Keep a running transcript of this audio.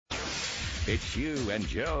It's you and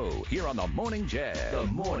Joe here on the Morning Jab. The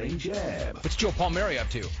Morning Jab. What's Joe Palmieri up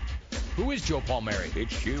to? Who is Joe Palmieri?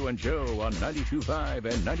 It's you and Joe on 92.5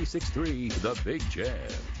 and 96.3, The Big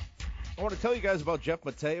Jab. I want to tell you guys about Jeff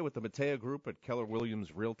Mateja with the Mateja Group at Keller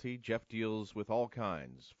Williams Realty. Jeff deals with all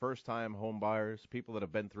kinds, first-time home buyers, people that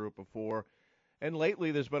have been through it before. And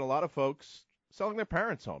lately there's been a lot of folks selling their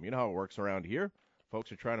parents' home. You know how it works around here.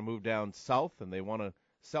 Folks are trying to move down south, and they want to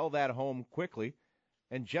sell that home quickly.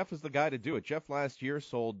 And Jeff is the guy to do it. Jeff last year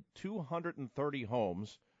sold 230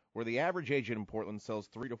 homes, where the average agent in Portland sells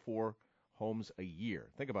 3 to 4 homes a year.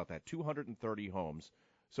 Think about that, 230 homes.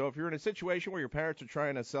 So if you're in a situation where your parents are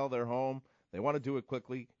trying to sell their home, they want to do it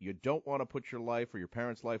quickly, you don't want to put your life or your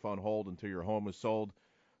parents' life on hold until your home is sold.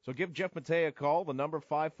 So give Jeff Mateja a call, the number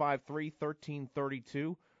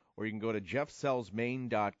 553-1332, or you can go to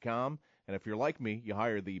jeffsellsmaine.com. And if you're like me, you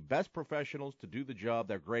hire the best professionals to do the job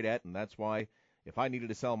they're great at, and that's why if I needed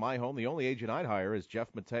to sell my home, the only agent I'd hire is Jeff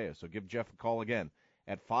Mateja. So give Jeff a call again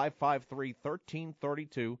at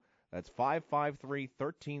 553-1332. That's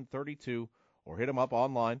 553-1332. Or hit him up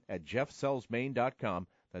online at jeffsellsmaine.com.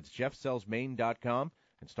 That's jeffsellsmaine.com,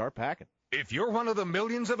 and start packing. If you're one of the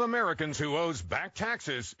millions of Americans who owes back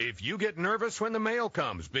taxes, if you get nervous when the mail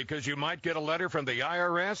comes because you might get a letter from the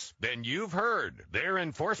IRS, then you've heard. Their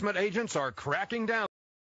enforcement agents are cracking down.